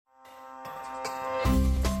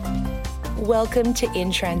Welcome to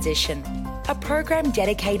In Transition, a program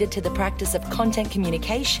dedicated to the practice of content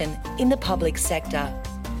communication in the public sector.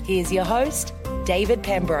 Here's your host, David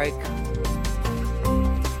Pembroke.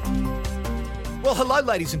 Well, hello,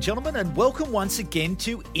 ladies and gentlemen, and welcome once again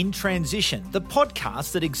to In Transition, the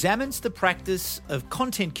podcast that examines the practice of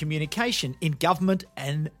content communication in government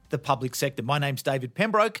and the public sector. My name's David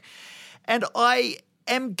Pembroke, and I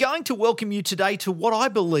am going to welcome you today to what I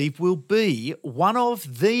believe will be one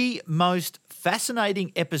of the most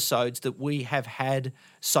fascinating episodes that we have had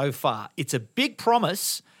so far. It's a big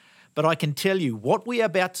promise, but I can tell you what we are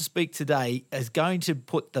about to speak today is going to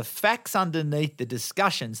put the facts underneath the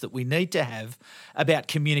discussions that we need to have about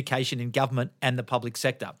communication in government and the public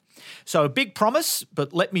sector. So a big promise,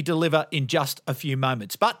 but let me deliver in just a few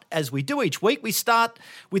moments. But as we do each week, we start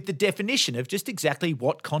with the definition of just exactly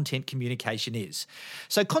what content communication is.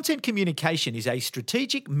 So content communication is a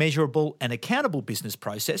strategic, measurable and accountable business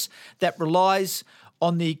process that relies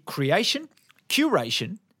on the creation,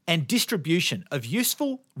 curation, and distribution of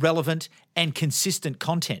useful, relevant, and consistent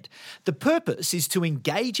content. The purpose is to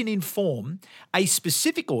engage and inform a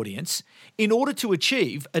specific audience in order to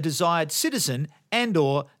achieve a desired citizen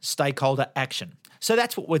and/or stakeholder action. So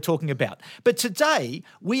that's what we're talking about. But today,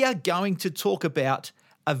 we are going to talk about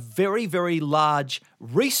a very, very large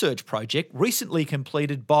research project recently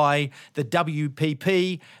completed by the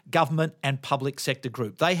WPP Government and Public Sector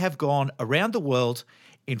Group. They have gone around the world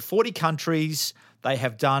in 40 countries. They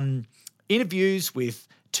have done interviews with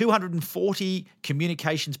 240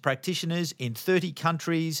 communications practitioners in 30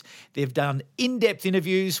 countries. They've done in-depth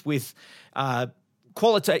interviews with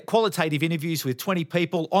qualitative interviews with 20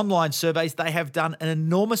 people, online surveys. They have done an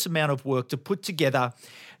enormous amount of work to put together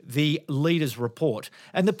the Leaders Report.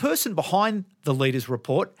 And the person behind the Leaders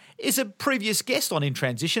Report is a previous guest on In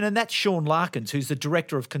Transition, and that's Sean Larkins, who's the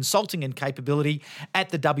Director of Consulting and Capability at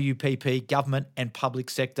the WPP Government and Public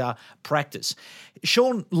Sector Practice.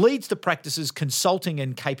 Sean leads the practice's consulting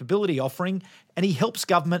and capability offering, and he helps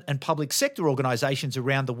government and public sector organisations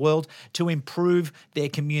around the world to improve their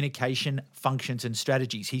communication functions and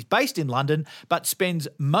strategies. He's based in London, but spends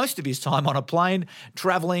most of his time on a plane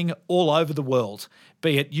travelling all over the world,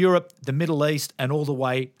 be it Europe, the Middle East, and all the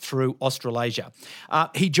way through Australasia.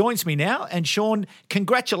 He joins me now, and Sean,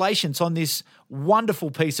 congratulations on this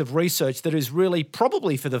wonderful piece of research that is really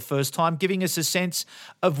probably for the first time giving us a sense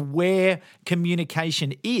of where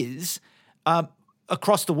communication is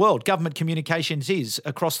across the world, government communications is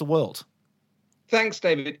across the world. Thanks,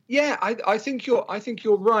 David. Yeah, I think you're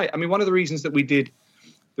right. I mean, one of the reasons that we did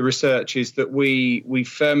the research is that we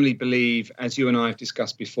firmly believe, as you and I have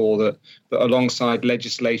discussed before, that alongside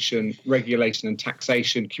legislation, regulation, and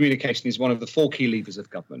taxation, communication is one of the four key levers of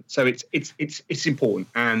government. So it's important,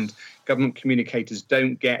 and government communicators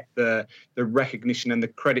don't get the recognition and the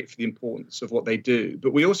credit for the importance of what they do.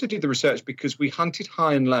 But we also did the research because we hunted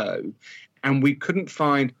high and low, and we couldn't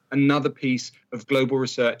find another piece of global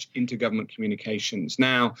research into government communications.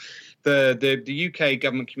 Now, the UK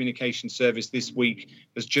Government Communication Service this week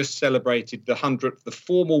has just celebrated the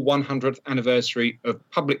formal 100th anniversary of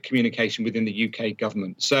public communication within the UK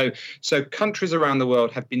government. So countries around the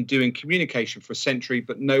world have been doing communication for a century,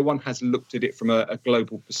 but no one has looked at it from a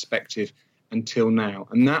global perspective until now.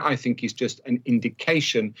 And that, I think, is just an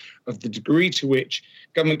indication of the degree to which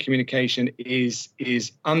government communication is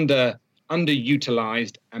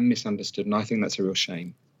underutilized and misunderstood. And I think that's a real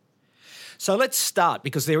shame. So let's start,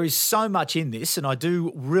 because there is so much in this, and I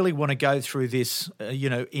do really want to go through this,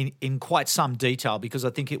 in quite some detail, because I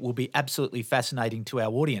think it will be absolutely fascinating to our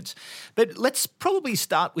audience. But let's probably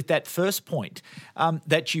start with that first point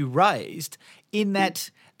that you raised, in that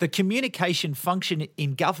the communication function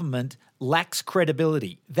in government lacks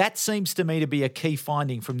credibility. That seems to me to be a key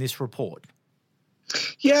finding from this report.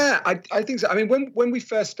 Yeah, I think so. I mean, when we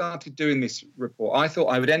first started doing this report, I thought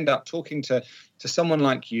I would end up talking to someone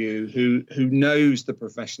like you who knows the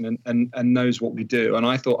profession and knows what we do. And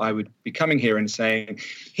I thought I would be coming here and saying,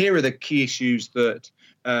 here are the key issues that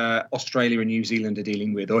Australia and New Zealand are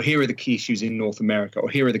dealing with, or here are the key issues in North America, or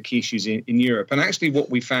here are the key issues in Europe. And actually what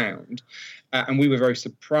we found, and we were very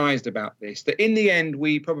surprised about this, that in the end,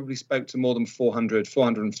 we probably spoke to more than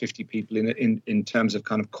 450 people in terms of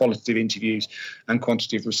kind of qualitative interviews and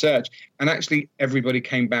quantitative research. And actually, everybody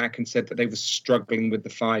came back and said that they were struggling with the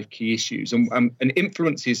 5 key issues. And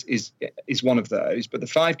influence is one of those. But the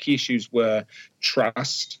 5 key issues were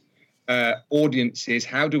trust, audiences.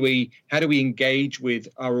 How do we engage with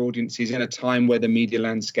our audiences in a time where the media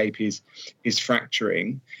landscape is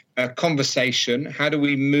fracturing? Conversation. How do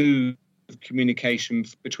we move communication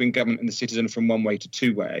between government and the citizen from one way to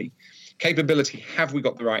two way? capability, have we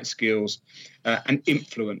got the right skills, and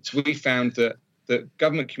influence. We found that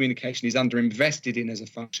government communication is underinvested in as a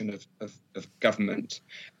function of government.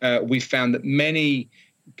 We found that many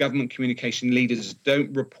government communication leaders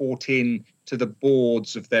don't report in to the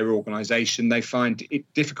boards of their organisation. They find it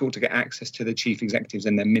difficult to get access to the chief executives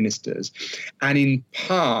and their ministers. And in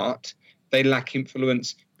part, they lack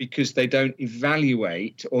influence because they don't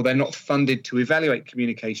evaluate, or they're not funded to evaluate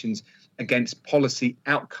communications against policy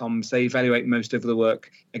outcomes. They evaluate most of the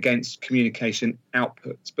work against communication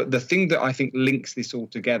outputs. But the thing that I think links this all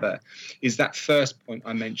together is that first point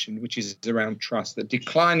I mentioned, which is around trust, that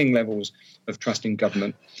declining levels of trust in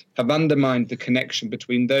government have undermined the connection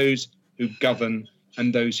between those who govern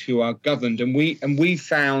and those who are governed. And we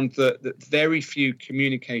found that very few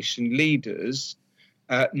communication leaders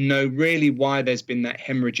know really why there's been that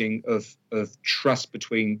hemorrhaging of trust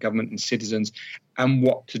between government and citizens and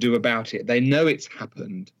what to do about it. They know it's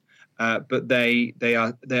happened, but they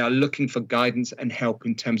are looking for guidance and help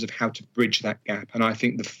in terms of how to bridge that gap. And I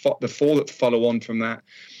think the four that follow on from that,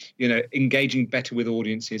 engaging better with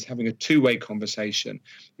audiences, having a two-way conversation,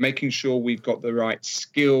 making sure we've got the right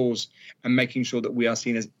skills, and making sure that we are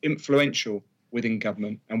seen as influential within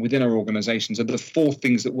government and within our organisations are the four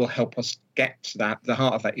things that will help us get to the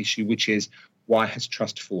heart of that issue, which is, why has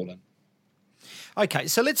trust fallen? Okay,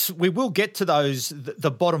 so we will get to those,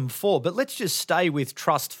 the bottom four, but let's just stay with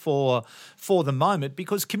trust for the moment,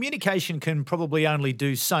 because communication can probably only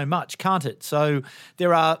do so much, can't it? So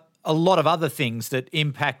there are a lot of other things that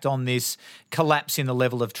impact on this collapse in the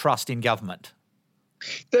level of trust in government.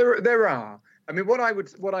 There are. I mean, what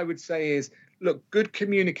I would say is, look, good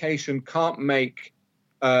communication can't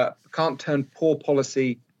turn poor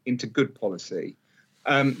policy into good policy.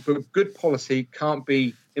 But good policy can't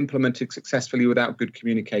be implemented successfully without good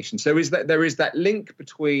communication. So there is that link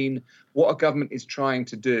between what a government is trying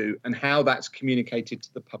to do and how that's communicated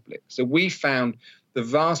to the public. So we found the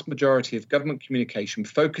vast majority of government communication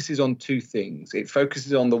focuses on two things. It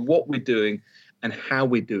focuses on the what we're doing and how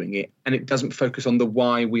we're doing it, and it doesn't focus on the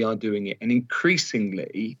why we are doing it. And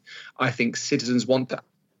increasingly, I think citizens want to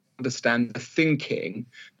understand the thinking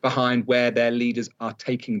behind where their leaders are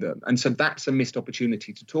taking them. And so that's a missed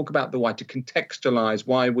opportunity to talk about the why, to contextualize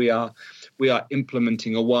why we are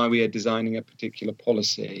implementing or why we are designing a particular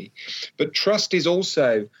policy. But trust is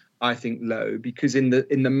also, I think, low, because in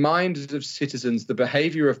the minds of citizens, the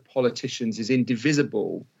behavior of politicians is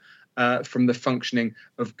indivisible from the functioning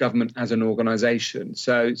of government as an organisation.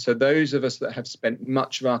 So those of us that have spent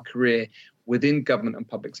much of our career within government and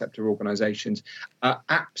public sector organisations are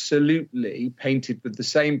absolutely painted with the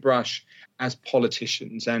same brush as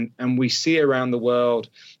politicians. And we see around the world,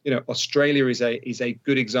 Australia is a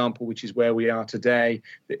good example, which is where we are today,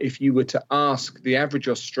 that if you were to ask the average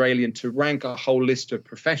Australian to rank a whole list of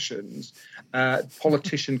professions,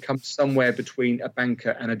 politician comes somewhere between a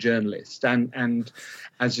banker and a journalist. And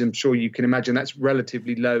as I'm sure you can imagine, that's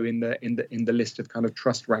relatively low in the list of kind of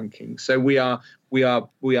trust rankings. So we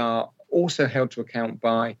are also held to account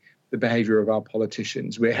by the behaviour of our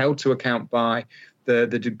politicians. We're held to account by the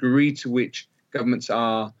degree to which governments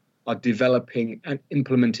are developing and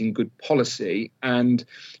implementing good policy. And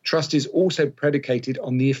trust is also predicated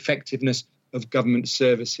on the effectiveness of government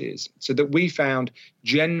services. So that we found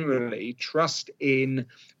generally trust in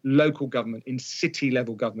local government, in city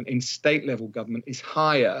level government, in state level government is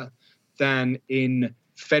higher than in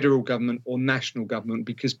federal government or national government,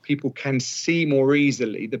 because people can see more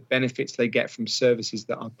easily the benefits they get from services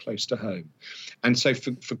that are close to home. And so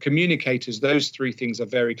for communicators, those three things are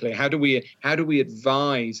very clear. How do we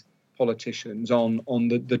advise politicians on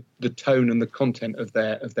the tone and the content of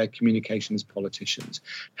their communication as politicians?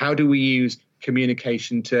 How do we use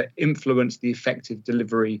communication to influence the effective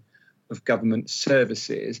delivery of government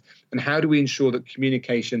services? And how do we ensure that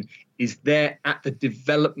communication is there at the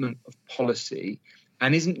development of policy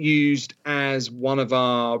and isn't used, as one of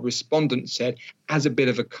our respondents said, as a bit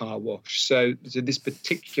of a car wash? So this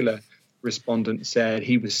particular respondent said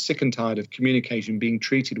he was sick and tired of communication being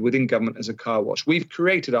treated within government as a car wash. We've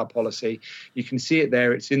created our policy. You can see it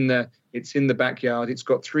there. It's in the backyard. It's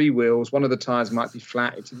got three wheels. One of the tyres might be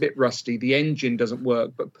flat. It's a bit rusty. The engine doesn't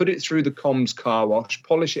work. But put it through the comms car wash,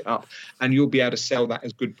 polish it up, and you'll be able to sell that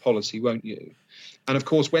as good policy, won't you? And of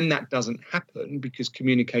course, when that doesn't happen, because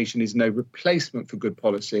communication is no replacement for good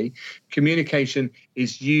policy, communication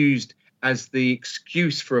is used as the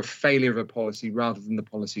excuse for a failure of a policy rather than the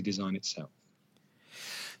policy design itself.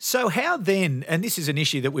 So how then, and this is an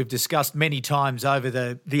issue that we've discussed many times over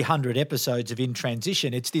the 100 episodes of In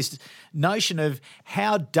Transition, it's this notion of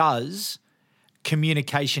how does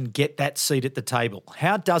communication get that seat at the table?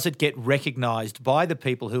 How does it get recognised by the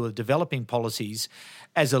people who are developing policies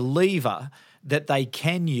as a lever that they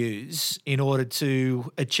can use in order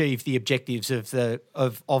to achieve the objectives of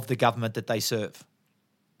the government that they serve?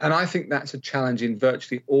 And I think that's a challenge in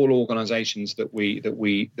virtually all organisations that we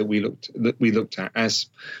looked at.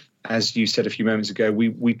 As you said a few moments ago,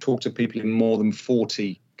 we talked to people in more than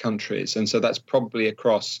 40 countries, and so that's probably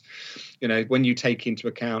across, when you take into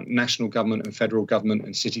account national government and federal government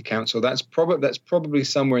and city council, that's probably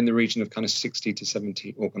somewhere in the region of kind of 60 to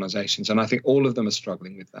 70 organisations, and I think all of them are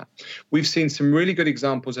struggling with that. We've seen some really good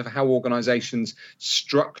examples of how organisations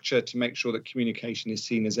structure to make sure that communication is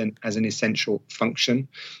seen as an essential function.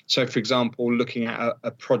 So, for example, looking at a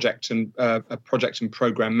project and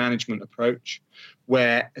programme management approach,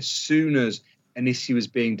 where as soon as an issue is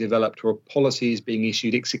being developed or a policy is being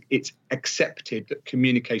issued, it's accepted that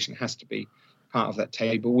communication has to be part of that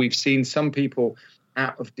table. We've seen some people,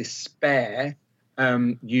 out of despair,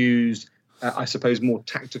 use, I suppose, more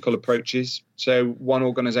tactical approaches. So one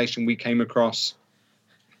organisation we came across,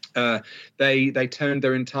 they turned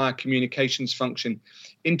their entire communications function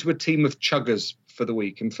into a team of chuggers for the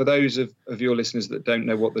week. And for those of your listeners that don't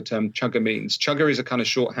know what the term chugger means, chugger is a kind of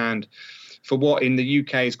shorthand for what in the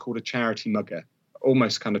UK is called a charity mugger,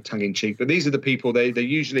 almost kind of tongue-in-cheek. But these are the people, they're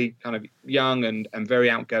usually kind of young and very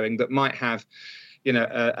outgoing, that might have,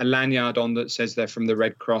 a lanyard on that says they're from the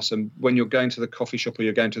Red Cross. And when you're going to the coffee shop or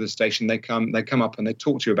you're going to the station, they come up and they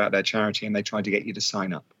talk to you about their charity and they try to get you to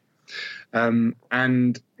sign up.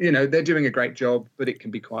 And they're doing a great job, but it can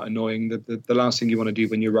be quite annoying. The last thing you want to do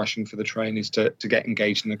when you're rushing for the train is to get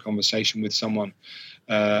engaged in a conversation with someone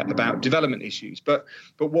about development issues. But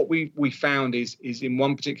what we found is in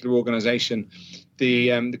one particular organisation,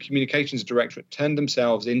 the communications directorate turned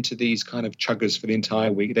themselves into these kind of chuggers for the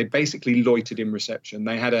entire week. They basically loitered in reception.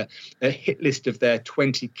 They had a hit list of their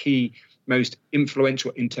 20 key most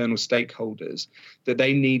influential internal stakeholders that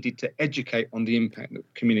they needed to educate on the impact that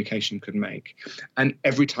communication could make. And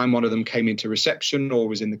every time one of them came into reception or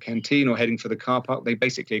was in the canteen or heading for the car park, they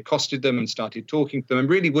basically accosted them and started talking to them and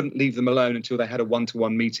really wouldn't leave them alone until they had a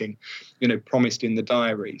one-to-one meeting, promised in the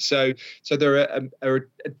diary. So there are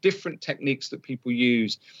different techniques that people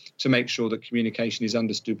use to make sure that communication is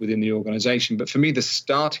understood within the organisation. But for me, the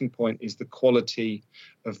starting point is the quality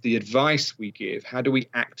of the advice we give. How do we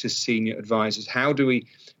act as senior advisors? How do we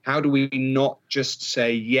not just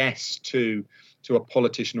say yes to a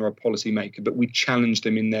politician or a policymaker, but we challenge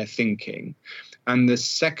them in their thinking? And the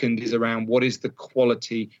second is around what is the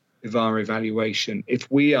quality of our evaluation.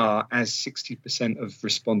 If we are, as 60% of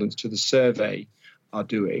respondents to the survey are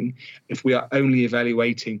doing, if we are only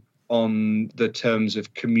evaluating on the terms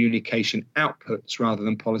of communication outputs rather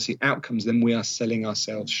than policy outcomes, then we are selling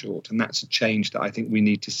ourselves short. And that's a change that I think we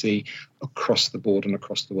need to see across the board and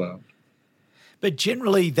across the world. But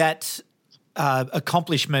generally that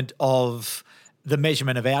accomplishment of the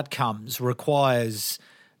measurement of outcomes requires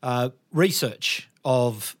research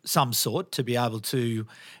of some sort to be able to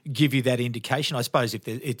give you that indication. I suppose if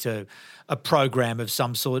it's a program of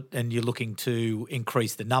some sort and you're looking to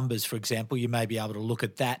increase the numbers, for example, you may be able to look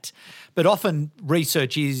at that. But often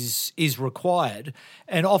research is required,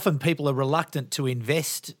 and often people are reluctant to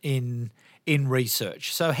invest in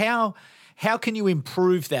research. So how can you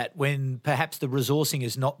improve that when perhaps the resourcing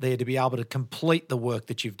is not there to be able to complete the work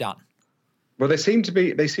that you've done? Well, they seem to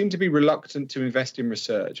be reluctant to invest in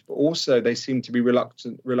research, but also they seem to be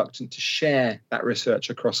reluctant to share that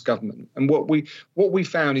research across government. And what we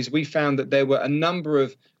found that there were a number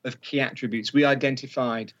of key attributes. We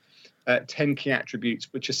identified 10 key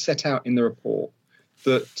attributes which are set out in the report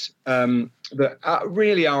that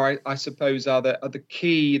really are, I suppose, are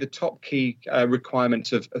the top key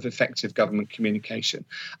requirements of effective government communication.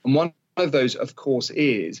 And one of those, of course,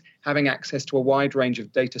 is having access to a wide range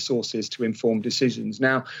of data sources to inform decisions.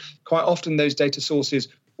 Now, quite often those data sources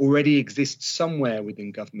already exist somewhere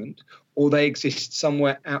within government, or they exist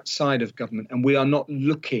somewhere outside of government, and we are not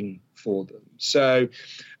looking for them. So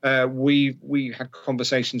we had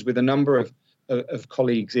conversations with a number of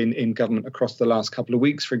colleagues in government across the last couple of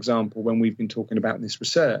weeks, for example, when we've been talking about this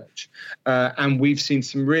research. And we've seen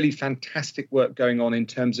some really fantastic work going on in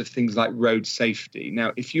terms of things like road safety.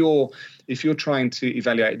 Now, if you're trying to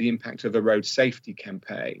evaluate the impact of a road safety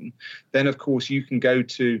campaign, then of course you can go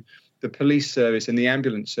to the police service and the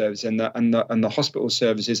ambulance service and the hospital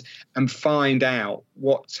services and find out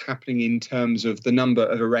what's happening in terms of the number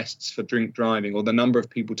of arrests for drink driving, or the number of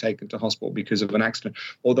people taken to hospital because of an accident,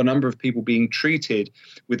 or the number of people being treated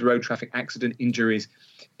with road traffic accident injuries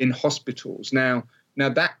in hospitals. Now, Now,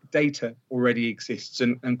 that data already exists,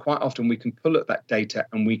 and quite often we can pull at that data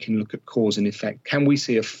and we can look at cause and effect. Can we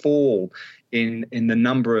see a fall in the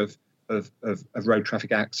number of road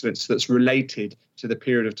traffic accidents that's related to the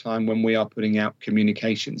period of time when we are putting out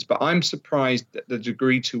communications? But I'm surprised at the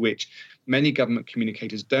degree to which many government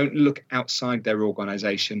communicators don't look outside their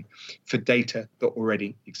organisation for data that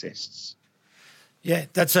already exists. Yeah,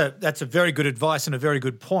 that's a very good advice and a very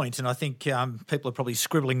good point. And I think people are probably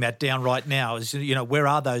scribbling that down right now is, where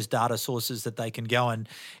are those data sources that they can go and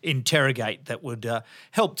interrogate that would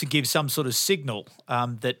help to give some sort of signal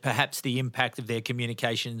that perhaps the impact of their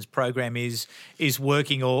communications program is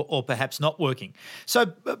working or perhaps not working. So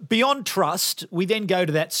beyond trust, we then go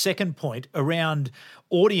to that second point around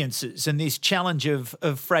audiences and this challenge of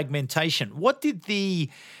fragmentation. What did the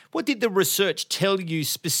research tell you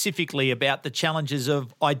specifically about the challenges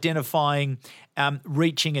of identifying,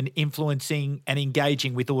 reaching and influencing and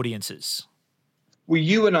engaging with audiences? Well,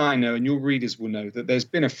 you and I know, and your readers will know, that there's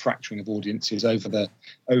been a fracturing of audiences over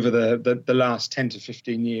the last 10 to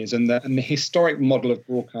 15 years, and the historic model of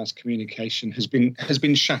broadcast communication has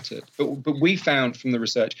been shattered. But we found from the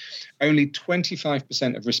research only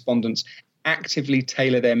 25% of respondents actively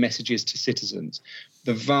tailor their messages to citizens.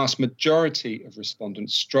 The vast majority of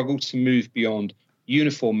respondents struggle to move beyond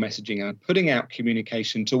uniform messaging and putting out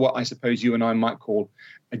communication to what I suppose you and I might call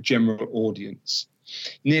a general audience.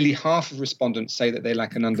 Nearly half of respondents say that they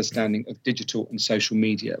lack an understanding of digital and social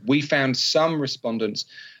media. We found some respondents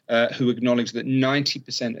who acknowledge that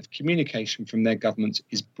 90% of communication from their governments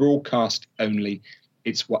is broadcast only.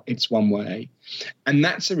 It's one way, and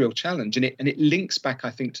that's a real challenge. And it links back, I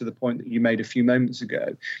think, to the point that you made a few moments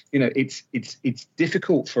ago. It's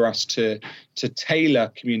difficult for us to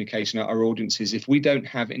tailor communication at our audiences if we don't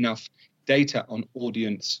have enough data on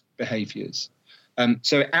audience behaviours.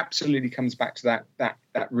 So it absolutely comes back to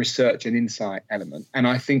that research and insight element. And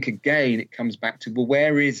I think again it comes back to, well,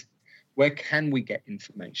 where can we get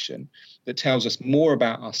information that tells us more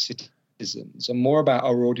about our citizens and more about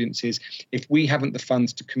our audiences if we haven't the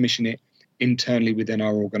funds to commission it internally within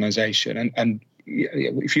our organisation? And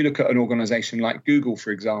if you look at an organisation like Google,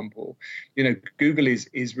 for example, Google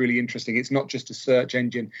is really interesting. It's not just a search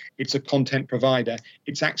engine; it's a content provider.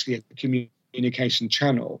 It's actually a communication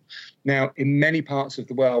channel. Now, in many parts of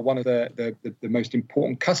the world, one of the most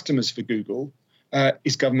important customers for Google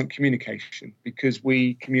is government communication, because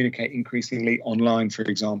we communicate increasingly online, for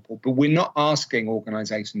example. But we're not asking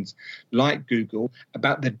organisations like Google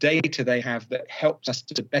about the data they have that helps us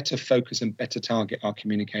to better focus and better target our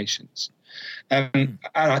communications. And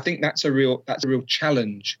I think that's a real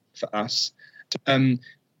challenge for us.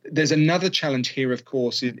 There's another challenge here, of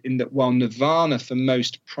course, in that while nirvana for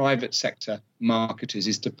most private sector marketers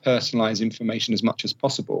is to personalise information as much as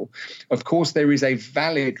possible, of course there is a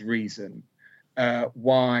valid reason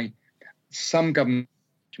why some government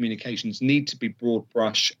communications need to be broad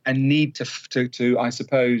brush and need to I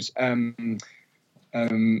suppose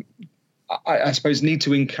need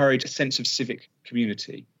to encourage a sense of civic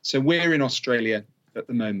community. So we're in Australia at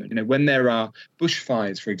the moment. When there are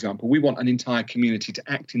bushfires, for example, we want an entire community to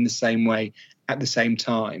act in the same way at the same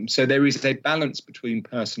time. So there is a balance between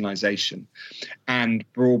personalisation and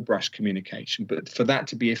broad brush communication. But for that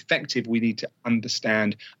to be effective, we need to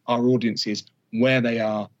understand our audiences, where they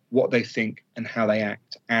are, what they think, and how they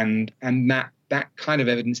act. And that kind of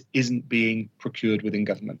evidence isn't being procured within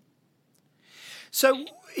government. So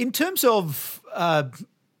in terms of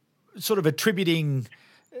sort of attributing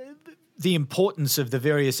the importance of the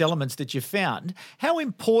various elements that you found, how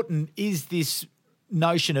important is this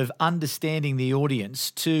notion of understanding the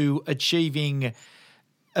audience to achieving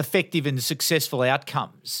effective and successful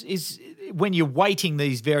outcomes? Is when you're weighting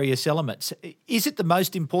these various elements, is it the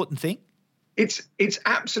most important thing? It's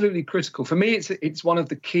absolutely critical. For me, it's one of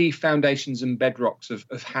the key foundations and bedrocks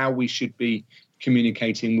of how we should be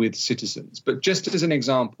communicating with citizens. But just as an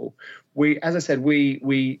example, we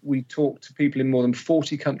talked to people in more than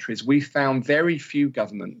 40 countries. We found very few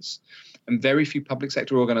governments and very few public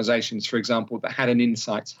sector organisations, for example, that had an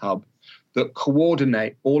insights hub that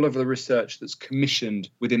coordinate all of the research that's commissioned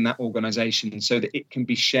within that organisation so that it can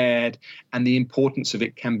be shared and the importance of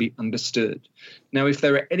it can be understood. Now, if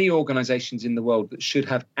there are any organisations in the world that should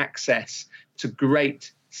have access to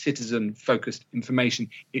great citizen-focused information,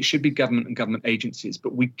 it should be government and government agencies.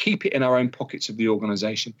 But we keep it in our own pockets of the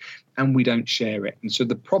organisation and we don't share it. And so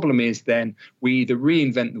the problem is then we either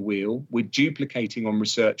reinvent the wheel, we're duplicating on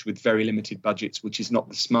research with very limited budgets, which is not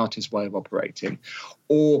the smartest way of operating,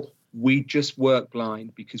 or We just work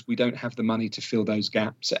blind because we don't have the money to fill those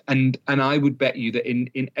gaps. And I would bet you that in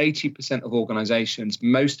 80% of organizations,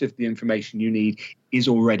 most of the information you need is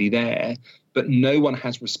already there, but no one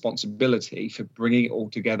has responsibility for bringing it all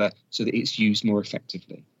together so that it's used more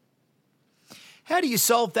effectively. How do you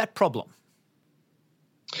solve that problem?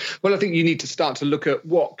 Well, I think you need to start to look at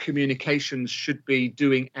what communications should be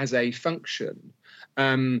doing as a function.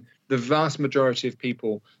 The vast majority of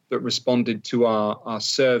people that responded to our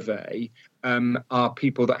survey are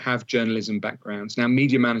people that have journalism backgrounds. Now,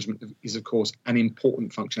 media management is, of course, an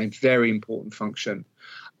important function, a very important function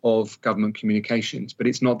of government communications, but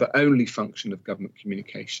it's not the only function of government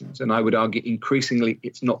communications. And I would argue increasingly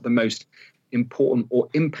it's not the most important or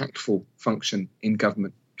impactful function in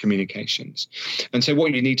government communications. And so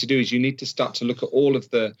what you need to do is you need to start to look at all of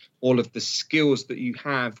the skills that you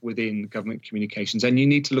have within government communications, and you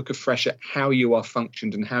need to look afresh at how you are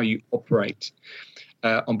functioned and how you operate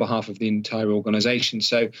on behalf of the entire organization.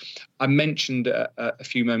 So I mentioned a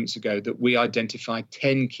few moments ago that we identified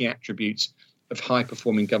 10 key attributes of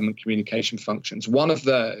high-performing government communication functions. One of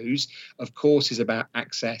those, of course, is about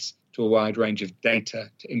access to a wide range of data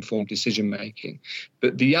to inform decision-making.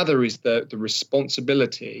 But the other is the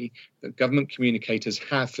responsibility that government communicators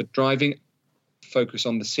have for driving focus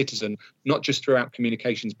on the citizen, not just throughout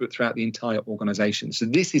communications, but throughout the entire organization. So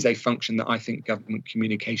this is a function that I think government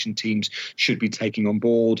communication teams should be taking on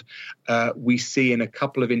board. We see in a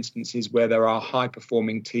couple of instances where there are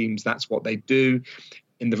high-performing teams, that's what they do.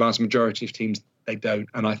 In the vast majority of teams, they don't.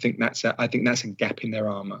 And I think that's a gap in their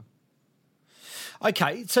armour.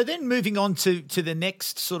 Okay, so then moving on to the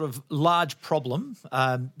next sort of large problem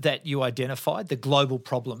that you identified, the global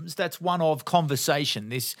problems, that's one of conversation,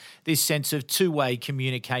 this sense of two-way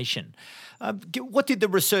communication. What did the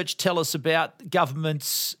research tell us about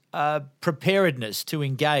government's preparedness to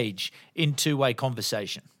engage in two-way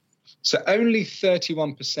conversation? So only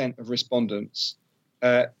 31% of respondents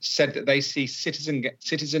said that they see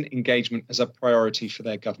citizen engagement as a priority for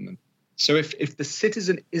their government. So if the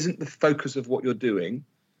citizen isn't the focus of what you're doing,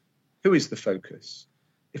 who is the focus?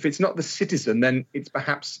 If it's not the citizen, then it's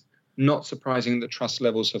perhaps not surprising that trust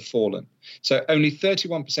levels have fallen. So only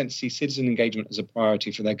 31% see citizen engagement as a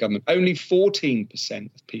priority for their government. Only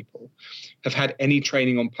 14% of people have had any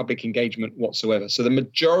training on public engagement whatsoever. So the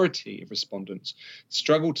majority of respondents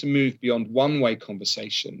struggle to move beyond one-way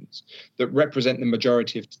conversations that represent the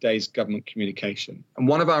majority of today's government communication. And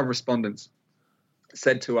one of our respondents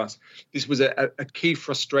said to us, this was a key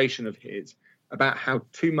frustration of his, about how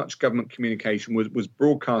too much government communication was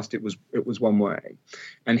broadcast. It was one way.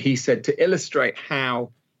 And he said, to illustrate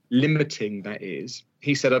how limiting that is,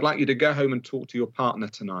 he said, I'd like you to go home and talk to your partner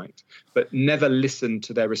tonight, but never listen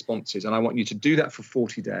to their responses. And I want you to do that for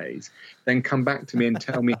 40 days, then come back to me and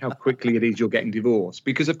tell me how quickly it is you're getting divorced.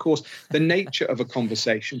 Because, of course, the nature of a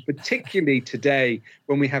conversation, particularly today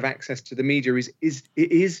when we have access to the media,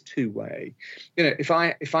 is two-way. You know, if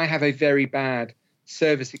I have a very bad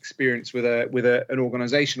service experience with an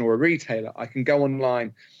organization or a retailer, I can go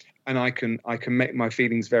online and I can make my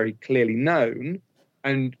feelings very clearly known.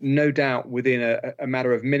 And no doubt within a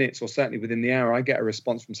matter of minutes, or certainly within the hour, I get a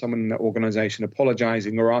response from someone in that organization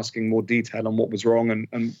apologizing or asking more detail on what was wrong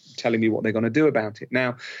and telling me what they're going to do about it.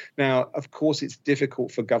 Now, of course, it's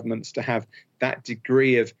difficult for governments to have that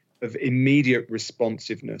degree of immediate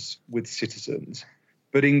responsiveness with citizens.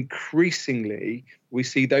 But increasingly, we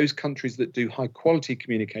see those countries that do high quality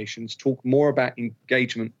communications talk more about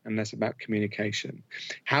engagement and less about communication.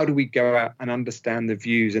 How do we go out and understand the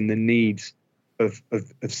views and the needs of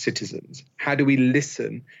citizens? How do we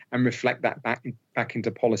listen and reflect that back into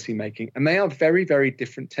policy making? And they are very, very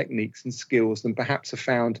different techniques and skills than perhaps are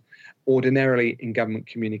found ordinarily in government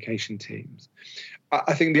communication teams.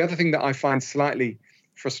 I think the other thing that I find slightly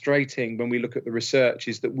frustrating when we look at the research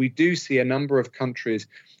is that we do see a number of countries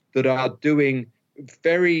that are doing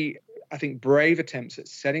very, I think, brave attempts at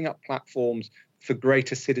setting up platforms for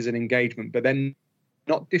greater citizen engagement, but then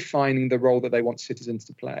not defining the role that they want citizens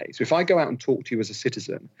to play. So if I go out and talk to you as a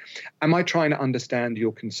citizen, am I trying to understand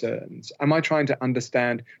your concerns? Am I trying to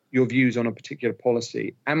understand your views on a particular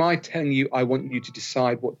policy? Am I telling you I want you to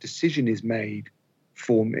decide what decision is made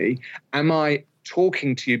for me? Am I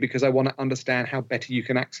talking to you because I want to understand how better you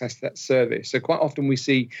can access that service? So quite often we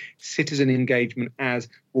see citizen engagement as,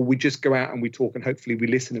 well, we just go out and we talk and hopefully we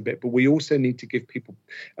listen a bit, but we also need to give people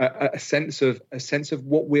a sense of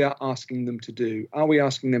what we are asking them to do. Are we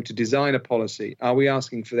asking them to design a policy? Are we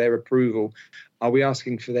asking for their approval? Are we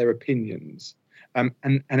asking for their opinions? And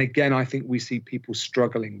again, I think we see people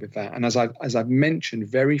struggling with that. And as I've mentioned,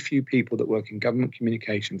 very few people that work in government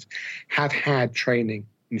communications have had training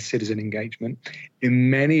in citizen engagement. In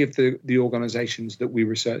many of the organizations that we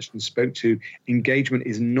researched and spoke to, engagement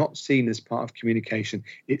is not seen as part of communication.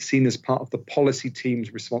 It's seen as part of the policy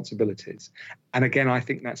team's responsibilities. And again, I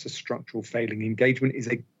think that's a structural failing. Engagement is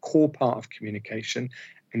a core part of communication,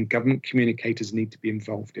 and government communicators need to be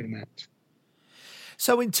involved in that.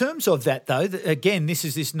 So in terms of that, though, again, this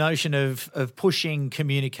is this notion of pushing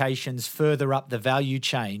communications further up the value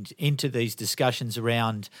chain into these discussions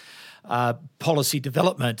around policy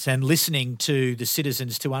development and listening to the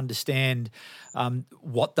citizens to understand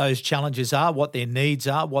what those challenges are, what their needs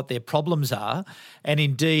are, what their problems are, and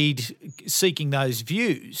indeed seeking those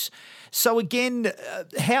views. So again,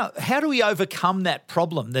 how do we overcome that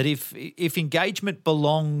problem that if engagement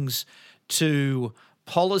belongs to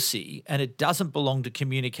policy and it doesn't belong to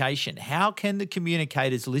communication, how can the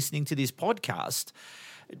communicators listening to this podcast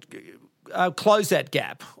close that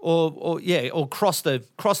gap or cross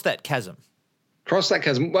that chasm? Cross that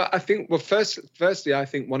chasm. Well, I think, firstly, I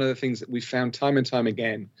think one of the things that we found time and time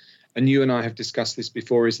again, and you and I have discussed this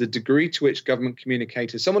before, is the degree to which government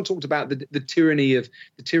communicators. Someone talked about the tyranny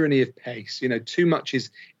of pace. Too much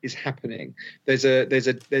is happening. There's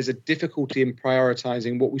a difficulty in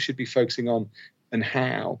prioritizing what we should be focusing on and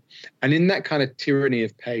how. And in that kind of tyranny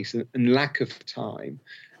of pace and lack of time,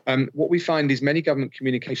 what we find is many government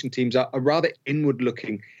communication teams are rather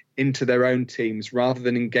inward-looking into their own teams rather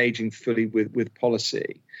than engaging fully with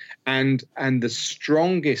policy. And the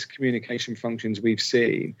strongest communication functions we've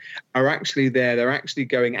seen are actually there. They're actually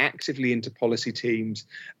going actively into policy teams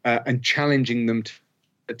and challenging them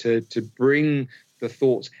to bring the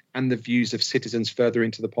thoughts and the views of citizens further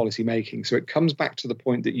into the policy making. So it comes back to the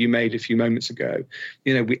point that you made a few moments ago.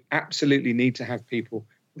 We absolutely need to have people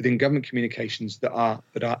within government communications that are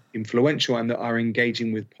influential and that are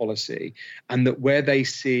engaging with policy, and that where they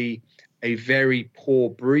see a very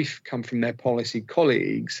poor brief come from their policy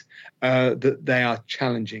colleagues, that they are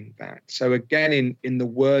challenging that. So again, in the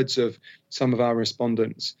words of some of our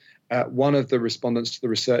respondents, one of the respondents to the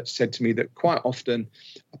research said to me that quite often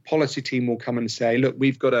a policy team will come and say, look,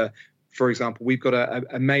 we've got a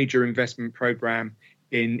major investment program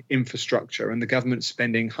in infrastructure, and the government's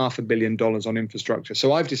spending $500 million on infrastructure.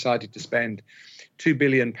 So I've decided to spend £2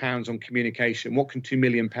 billion on communication. What can £2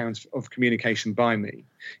 million of communication buy me?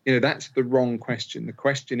 That's the wrong question. The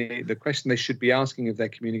question they should be asking of their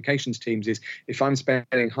communications teams is, if I'm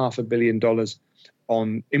spending $500 million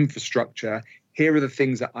on infrastructure, here are the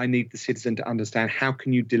things that I need the citizen to understand. How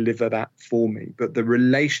can you deliver that for me? But the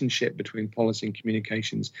relationship between policy and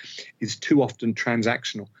communications is too often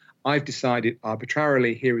transactional. I've decided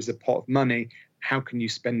arbitrarily, here is a pot of money. How can you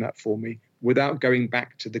spend that for me? Without going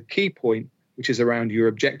back to the key point, which is around your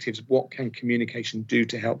objectives. What can communication do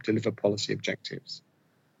to help deliver policy objectives?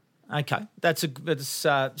 Okay, that's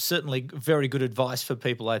certainly very good advice for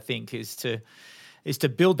people, I think, is to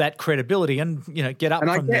build that credibility and get up.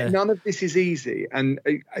 And none of this is easy, and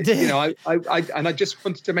I just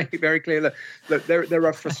wanted to make it very clear that there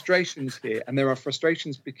are frustrations here, and there are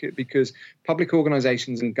frustrations because public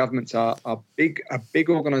organisations and governments are big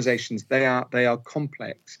organisations. They are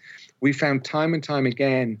complex. We found time and time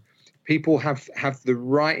again, people have the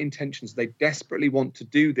right intentions. They desperately want to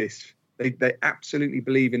do this. They absolutely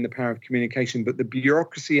believe in the power of communication, but the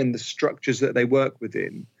bureaucracy and the structures that they work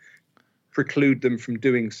within preclude them from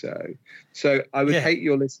doing so. So I would hate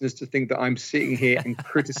your listeners to think that I'm sitting here and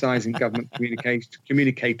criticizing government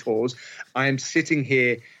communicators. I am sitting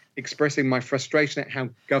here expressing my frustration at how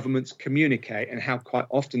governments communicate and how quite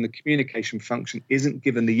often the communication function isn't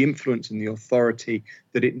given the influence and the authority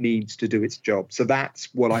that it needs to do its job. So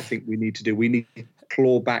that's what I think we need to do. We need to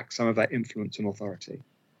claw back some of that influence and authority.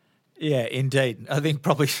 Yeah, indeed. I think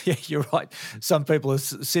probably, you're right. Some people are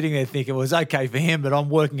sitting there thinking, well, it's okay for him, but I'm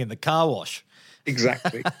working in the car wash.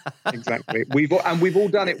 Exactly. We've all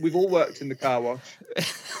done it. We've all worked in the car wash.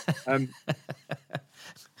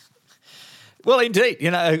 Well, indeed.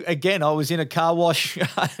 Again, I was in a car wash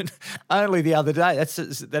only the other day.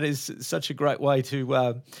 That is such a great way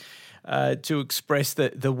to express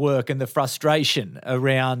the work and the frustration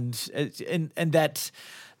around and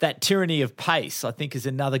that tyranny of pace, I think, is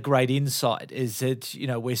another great insight, is that,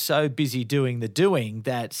 we're so busy doing the doing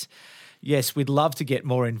that, yes, we'd love to get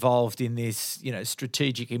more involved in this,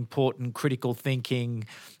 strategic, important, critical thinking,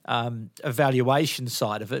 evaluation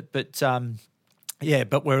side of it. But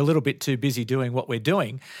but we're a little bit too busy doing what we're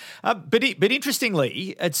doing. But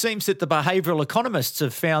interestingly, it seems that the behavioural economists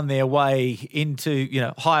have found their way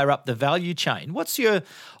into, higher up the value chain. What's your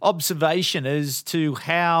observation as to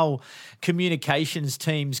how communications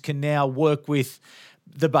teams can now work with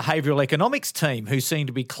the behavioural economics team, who seem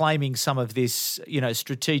to be claiming some of this,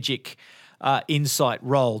 strategic insight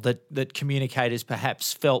role that communicators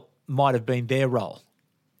perhaps felt might have been their role?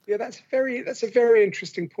 Yeah, that's a very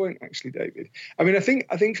interesting point, actually, David. I mean, I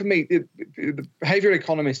think for me, the behavioural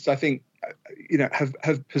economists, I think,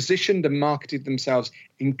 have positioned and marketed themselves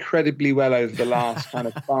incredibly well over the last kind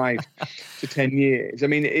of 5 to 10 years. I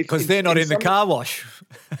mean, because they're not in the car wash.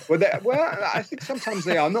 well, I think sometimes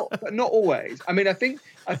they are, but not always. I mean, I think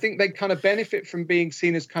they kind of benefit from being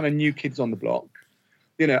seen as kind of new kids on the block.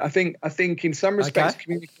 I think in some respects,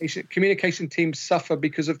 communication teams suffer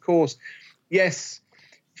because, of course, yes,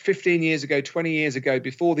 15 years ago, 20 years ago,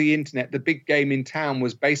 before the internet, the big game in town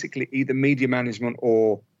was basically either media management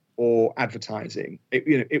or advertising.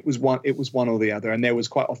 It was one or the other, and there was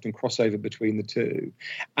quite often crossover between the two.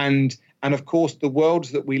 And of course, the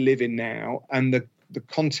worlds that we live in now and the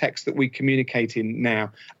context that we communicate in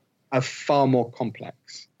now are far more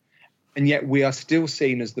complex. And yet we are still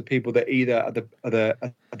seen as the people that either are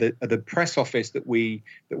the press office that we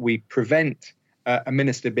prevent a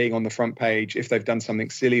minister being on the front page if they've done something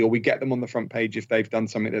silly, or we get them on the front page if they've done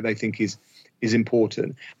something that they think is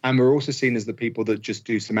important. And we're also seen as the people that just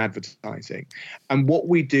do some advertising. And what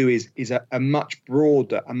we do is a much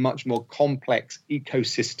broader, a much more complex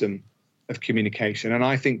ecosystem of communication. And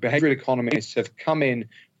I think behavioral economists have come in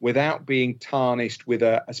without being tarnished with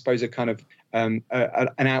a kind of an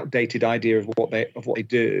outdated idea of what they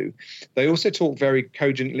do. They also talk very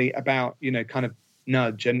cogently about kind of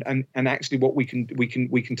nudge and actually what we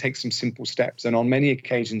can take some simple steps, and on many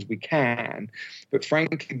occasions we can. But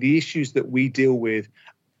frankly, the issues that we deal with,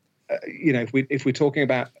 if we're talking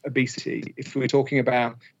about obesity, if we're talking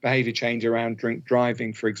about behavior change around drink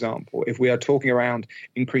driving, for example, if we are talking around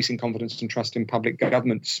increasing confidence and trust in public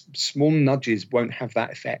government, small nudges won't have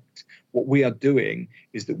that effect. What we are doing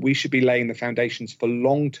is that we should be laying the foundations for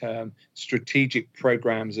long-term strategic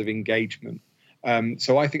programs of engagement.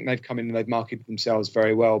 So I think they've come in and they've marketed themselves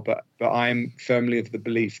very well, but I'm firmly of the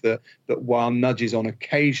belief that while nudges on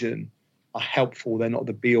occasion are helpful, they're not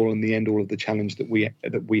the be-all and the end-all of the challenge that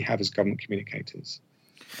we have as government communicators.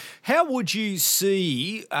 How would you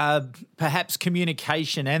see perhaps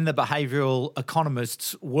communication and the behavioural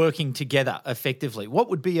economists working together effectively? What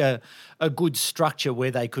would be a good structure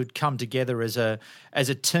where they could come together as a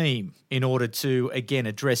team in order to, again,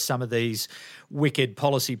 address some of these wicked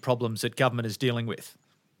policy problems that government is dealing with?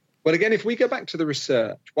 Well, again, if we go back to the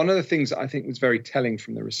research, one of the things that I think was very telling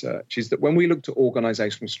from the research is that when we looked at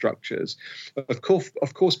organisational structures, of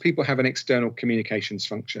course, people have an external communications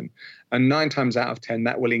function. And 9 times out of 10,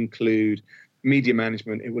 that will include media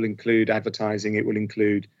management, it will include advertising, it will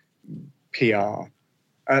include PR.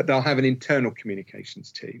 They'll have an internal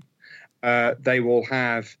communications team. They will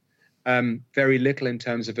have very little in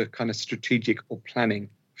terms of a kind of strategic or planning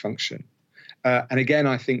function. And again,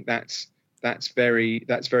 I think that's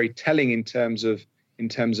very telling in terms of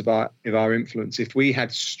our influence. If we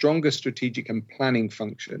had stronger strategic and planning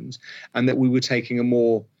functions, and that we were taking a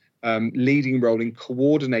more leading role in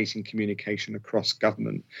coordinating communication across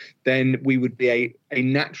government, then we would be a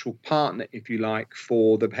natural partner, if you like,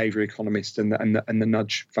 for the behaviour economist and the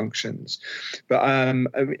nudge functions. But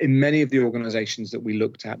in many of the organisations that we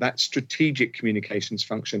looked at, that strategic communications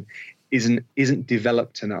function isn't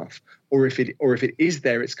developed enough. Or if it is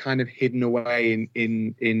there, it's kind of hidden away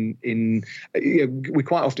in we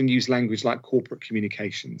quite often use language like corporate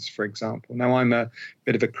communications, for example. Now, I'm a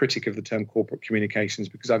bit of a critic of the term corporate communications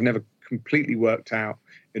because I've never completely worked out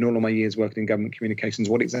in all of my years working in government communications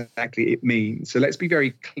what exactly it means. So let's be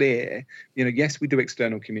very clear. Yes, we do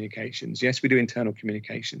external communications. Yes, we do internal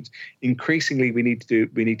communications. Increasingly, we need to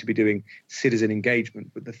be doing citizen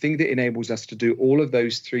engagement. But the thing that enables us to do all of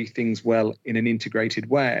those 3 things well in an integrated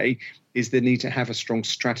way is the need to have a strong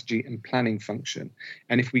strategy and planning function.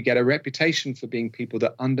 And if we get a reputation for being people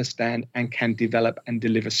that understand and can develop and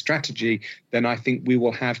deliver strategy, then I think we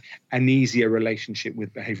will have an easier relationship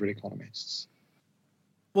with behavioural economists.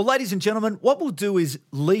 Well, ladies and gentlemen, what we'll do is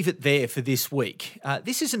leave it there for this week.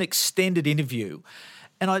 This is an extended interview,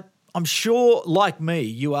 and I'm sure, like me,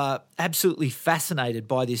 you are absolutely fascinated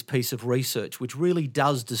by this piece of research, which really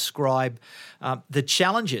does describe the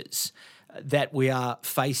challenges that we are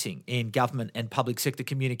facing in government and public sector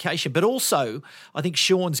communication. But also, I think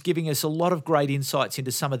Sean's giving us a lot of great insights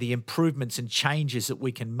into some of the improvements and changes that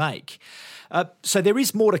we can make. So there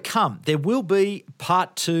is more to come. There will be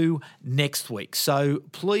part 2 next week. So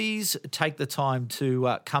please take the time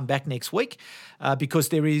to come back next week because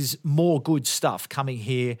there is more good stuff coming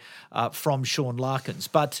here from Sean Larkins.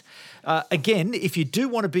 But again, if you do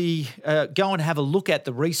want to go and have a look at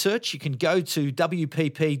the research, you can go to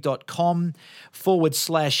wpp.com/govt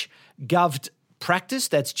Practice.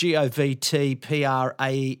 That's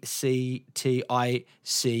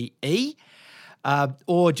GOVTPRACTICE.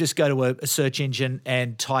 Or just go to a search engine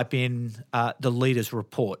and type in the Leaders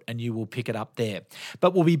Report and you will pick it up there.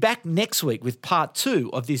 But we'll be back next week with part 2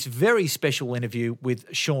 of this very special interview with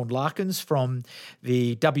Sean Larkins from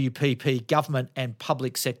the WPP Government and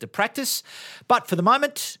Public Sector Practice. But for the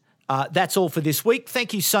moment, that's all for this week.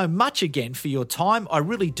 Thank you so much again for your time. I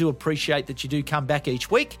really do appreciate that you do come back each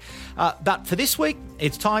week. But for this week,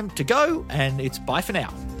 it's time to go and it's bye for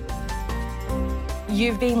now.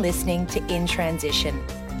 You've been listening to In Transition,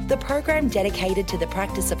 the program dedicated to the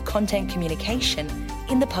practice of content communication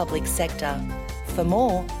in the public sector. For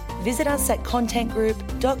more, visit us at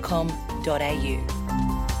contentgroup.com.au.